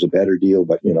think, is a better deal,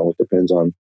 but it depends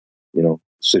on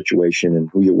situation and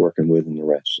who you're working with and the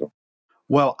rest. So.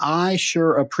 Well, I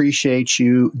sure appreciate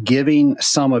you giving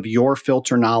some of your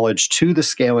filter knowledge to the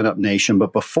Scaling Up Nation.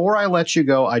 But before I let you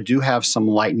go, I do have some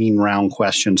lightning round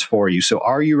questions for you. So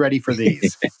are you ready for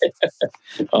these?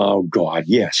 Oh, God,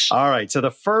 yes. All right. So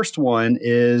the first one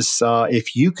is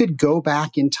if you could go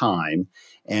back in time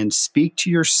and speak to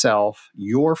yourself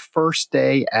your first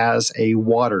day as a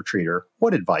water treater,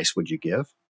 what advice would you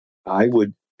give? I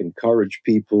would encourage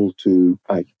people to,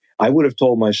 I would have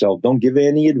told myself, don't give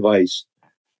any advice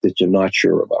that you're not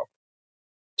sure about.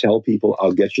 Tell people,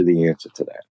 I'll get you the answer to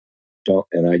that.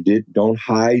 Don't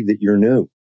hide that you're new.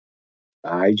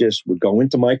 I just would go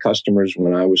into my customers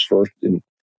when I was first in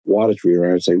water treater,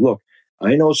 and I'd say, look,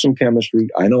 I know some chemistry.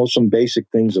 I know some basic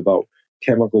things about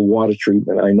chemical water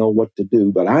treatment. I know what to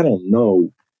do, but I don't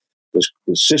know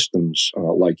the systems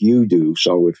like you do.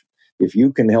 So if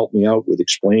you can help me out with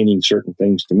explaining certain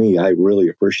things to me, I really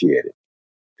appreciate it.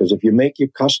 Because if you make your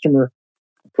customer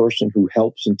a person who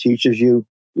helps and teaches you,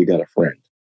 you got a friend.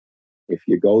 If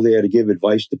you go there to give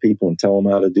advice to people and tell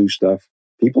them how to do stuff,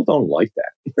 people don't like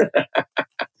that.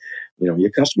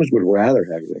 Your customers would rather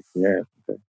have you.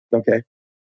 Yeah. Okay.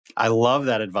 I love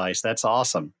that advice. That's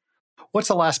awesome. What's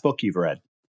the last book you've read?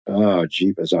 Oh,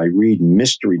 jeepers. I read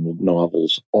mystery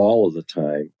novels all of the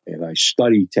time, and I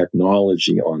study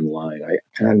technology online. I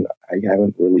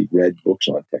haven't really read books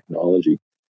on technology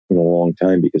in a long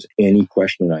time, because any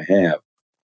question I have,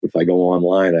 if I go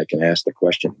online, I can ask the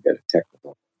question and get it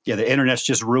technical. Yeah, the internet's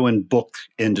just ruined book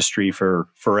industry for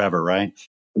forever, right?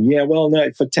 Yeah, well,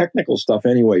 no, for technical stuff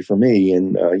anyway, for me,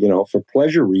 and for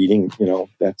pleasure reading,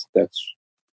 that's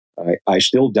I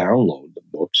still download the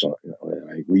books.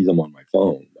 I read them on my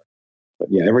phone, but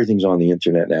yeah, everything's on the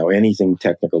internet now. Anything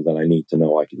technical that I need to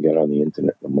know, I can get on the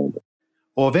internet in a moment.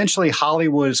 Well, eventually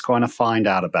Hollywood is going to find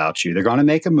out about you. They're going to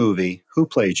make a movie. Who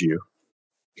played you?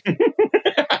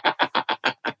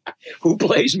 Who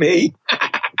plays me?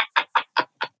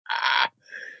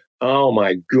 Oh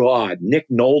my God, Nick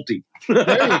Nolte.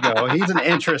 There you go. He's an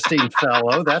interesting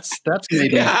fellow. That's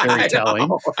maybe very telling.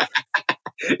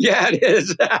 Yeah, it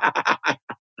is.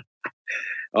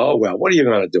 Oh, well, what are you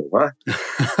going to do, huh?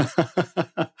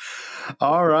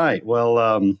 All right.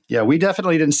 Well, yeah, we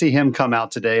definitely didn't see him come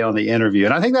out today on the interview,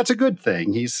 and I think that's a good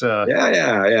thing. He's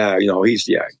yeah. He's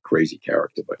crazy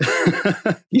character,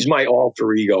 but he's my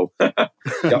alter ego.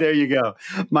 Yep. There you go.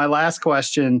 My last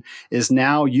question is,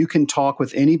 now you can talk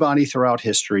with anybody throughout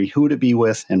history. Who would it be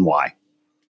with and why?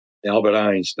 Albert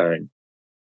Einstein,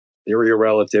 theory of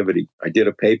relativity. I did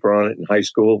a paper on it in high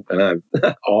school, and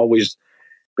I've always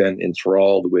been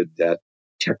enthralled with that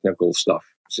technical stuff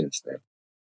since then.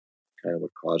 Kind of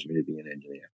what caused me to be an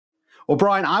engineer. Well,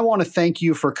 Brian, I want to thank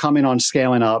you for coming on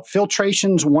Scaling Up.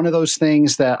 Filtration's one of those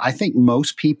things that I think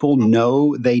most people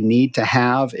know they need to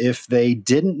have. If they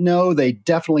didn't know, they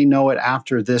definitely know it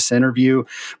after this interview.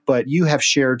 But you have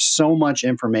shared so much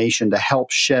information to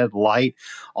help shed light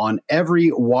on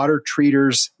every water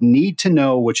treater's need to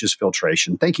know, which is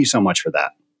filtration. Thank you so much for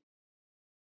that.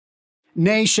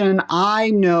 Nation, I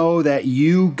know that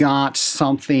you got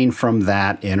something from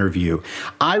that interview.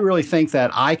 I really think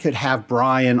that I could have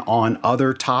Brian on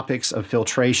other topics of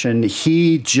filtration.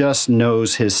 He just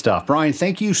knows his stuff. Brian,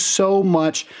 thank you so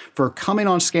much for coming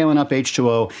on Scaling Up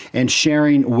H2O and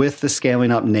sharing with the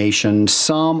Scaling Up Nation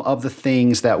some of the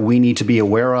things that we need to be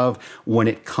aware of when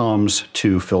it comes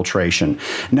to filtration.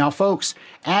 Now, folks,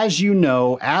 as you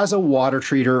know, as a water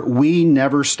treater, we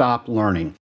never stop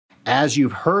learning. As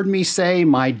you've heard me say,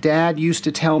 my dad used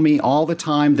to tell me all the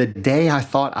time, the day I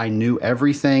thought I knew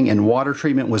everything in water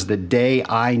treatment was the day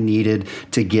I needed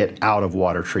to get out of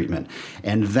water treatment.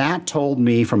 And that told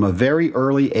me from a very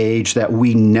early age that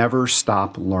we never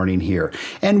stop learning here.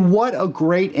 And what a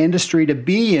great industry to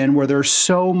be in, where there's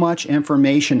so much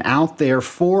information out there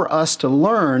for us to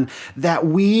learn that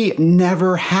we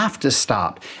never have to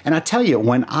stop. And I tell you,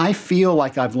 when I feel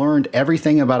like I've learned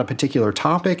everything about a particular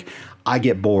topic, I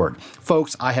get bored.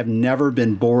 Folks, I have never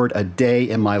been bored a day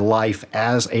in my life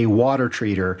as a water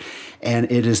treater,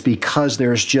 and it is because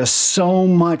there's just so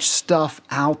much stuff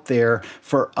out there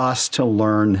for us to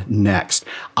learn next.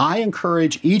 I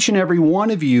encourage each and every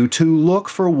one of you to look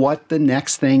for what the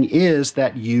next thing is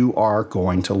that you are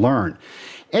going to learn.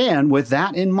 And with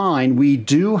that in mind, we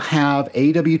do have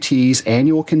AWT's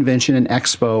annual convention and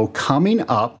expo coming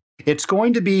up. It's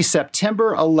going to be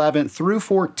September 11th through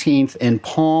 14th in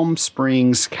Palm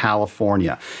Springs,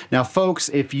 California. Now, folks,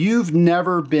 if you've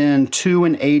never been to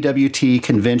an AWT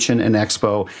convention and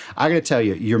expo, I got to tell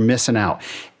you, you're missing out.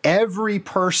 Every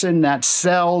person that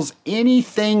sells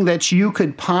anything that you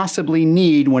could possibly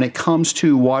need when it comes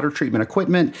to water treatment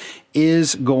equipment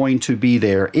is going to be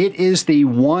there. It is the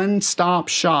one-stop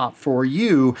shop for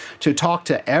you to talk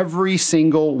to every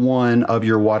single one of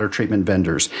your water treatment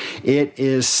vendors. It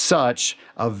is such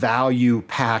a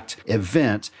value-packed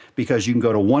event because you can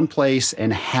go to one place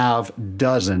and have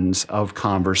dozens of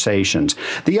conversations.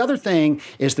 The other thing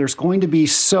is there's going to be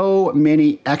so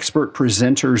many expert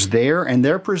presenters there, and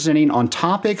they're presenting on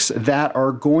topics that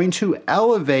are going to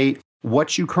elevate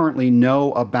what you currently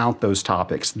know about those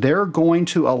topics. They're going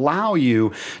to allow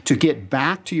you to get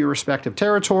back to your respective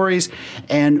territories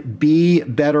and be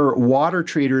better water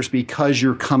treaters because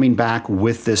you're coming back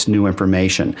with this new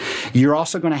information. You're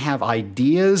also going to have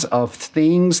ideas of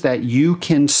things that you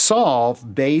can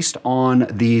solve based on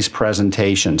these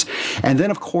presentations. And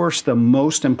then, of course, the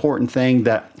most important thing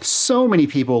that so many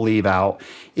people leave out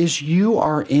is you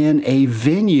are in a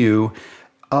venue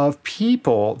of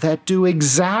people that do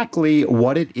exactly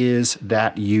what it is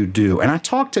that you do. And I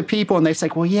talk to people and they say,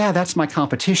 well, yeah, that's my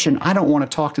competition. I don't want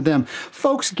to talk to them.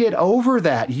 Folks, get over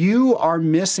that. You are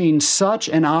missing such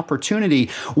an opportunity.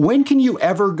 When can you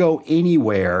ever go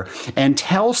anywhere and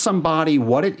tell somebody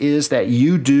what it is that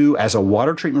you do as a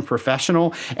water treatment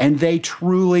professional and they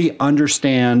truly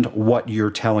understand what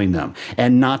you're telling them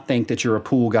and not think that you're a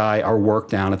pool guy or work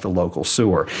down at the local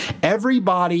sewer?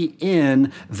 Everybody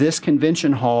in this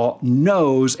convention hall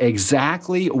knows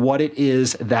exactly what it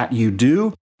is that you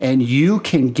do, and you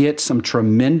can get some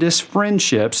tremendous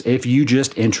friendships if you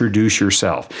just introduce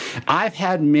yourself. I've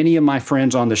had many of my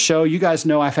friends on the show. You guys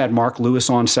know I've had Mark Lewis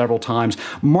on several times.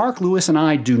 Mark Lewis and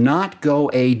I do not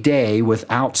go a day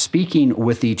without speaking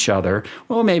with each other.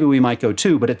 Well, maybe we might go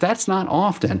two, but that's not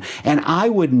often. And I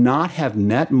would not have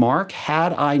met Mark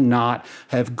had I not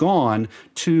have gone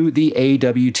to the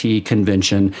AWT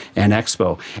Convention and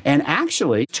Expo. And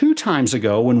actually, 2 times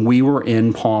ago when we were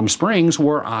in Palm Springs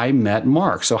where I met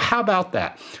Mark. So how about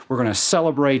that? We're going to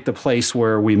celebrate the place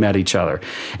where we met each other.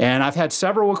 And I've had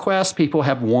several requests. People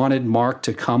have wanted Mark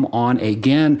to come on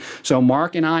again. So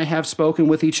Mark and I have spoken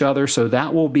with each other, so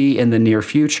that will be in the near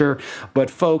future. But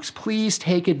folks, please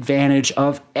take advantage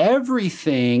of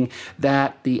everything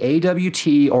that the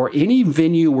AWT or any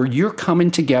venue where you're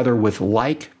coming together with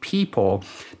like people,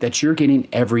 that you're getting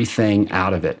everything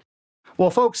out of it. Well,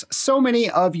 folks, so many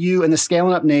of you in the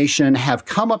Scaling Up Nation have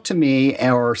come up to me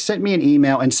or sent me an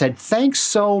email and said, thanks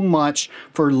so much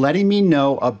for letting me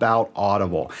know about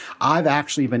Audible. I've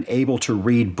actually been able to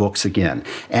read books again.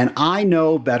 And I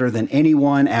know better than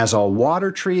anyone, as a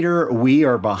water treater, we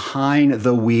are behind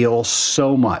the wheel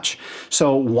so much.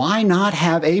 So why not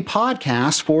have a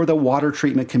podcast for the water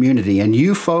treatment community? And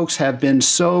you folks have been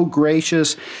so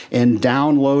gracious in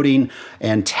downloading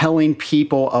and telling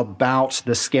people about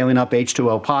the Scaling Up H2O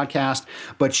podcast,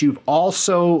 but you've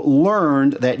also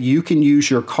learned that you can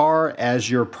use your car as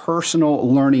your personal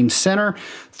learning center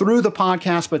through the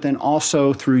podcast, but then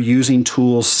also through using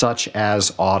tools such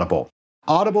as Audible.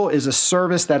 Audible is a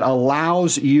service that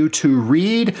allows you to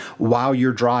read while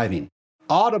you're driving.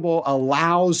 Audible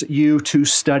allows you to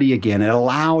study again. It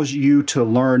allows you to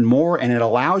learn more, and it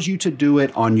allows you to do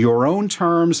it on your own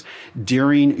terms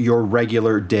during your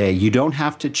regular day. You don't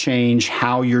have to change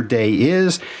how your day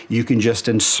is. You can just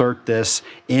insert this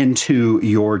into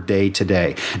your day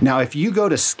today. Now, if you go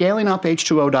to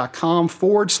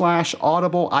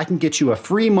scalinguph2o.com/Audible, I can get you a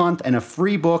free month and a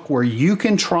free book where you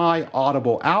can try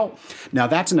Audible out. Now,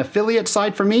 that's an affiliate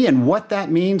site for me, and what that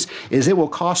means is it will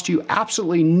cost you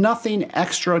absolutely nothing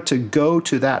extra to go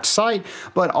to that site,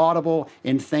 but Audible,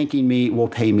 in thanking me, will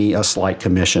pay me a slight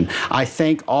commission. I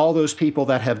thank all those people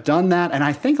that have done that, and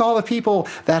I thank all the people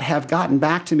that have gotten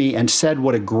back to me and said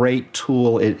what a great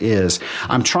tool it is.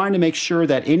 I'm trying to make sure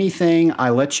that anything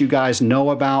I let you guys know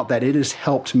about, that it has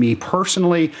helped me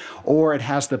personally, or it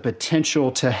has the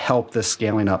potential to help the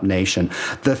Scaling Up Nation.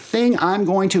 The thing I'm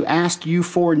going to ask you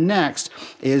for next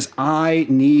is I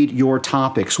need your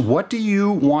topics. What do you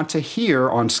want to hear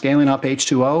on Scaling Up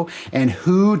H2O, and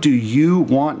who do you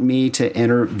want me to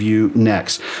interview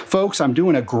next? Folks, I'm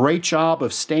doing a great job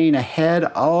of staying ahead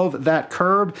of that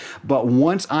curve, but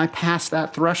once I pass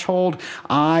that threshold,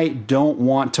 I don't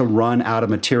want to run out of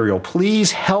material.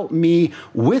 Please help me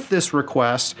with this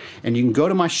request, and you can go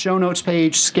to my show notes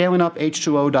page,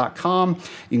 scalinguph2o.com.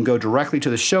 You can go directly to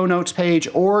the show notes page,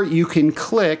 or you can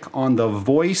click on the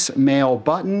voicemail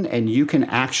button, and you can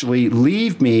actually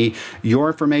leave me your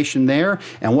information there.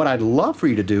 And what I'd love for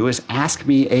you to do is ask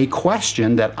me a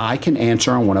question that I can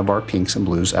answer on one of our Pinks and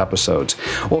Blues episodes.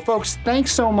 Well, folks,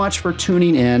 thanks so much for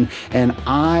tuning in, and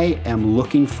I am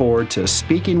looking forward to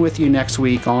speaking with you next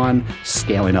week on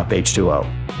Scaling Up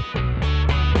H2O.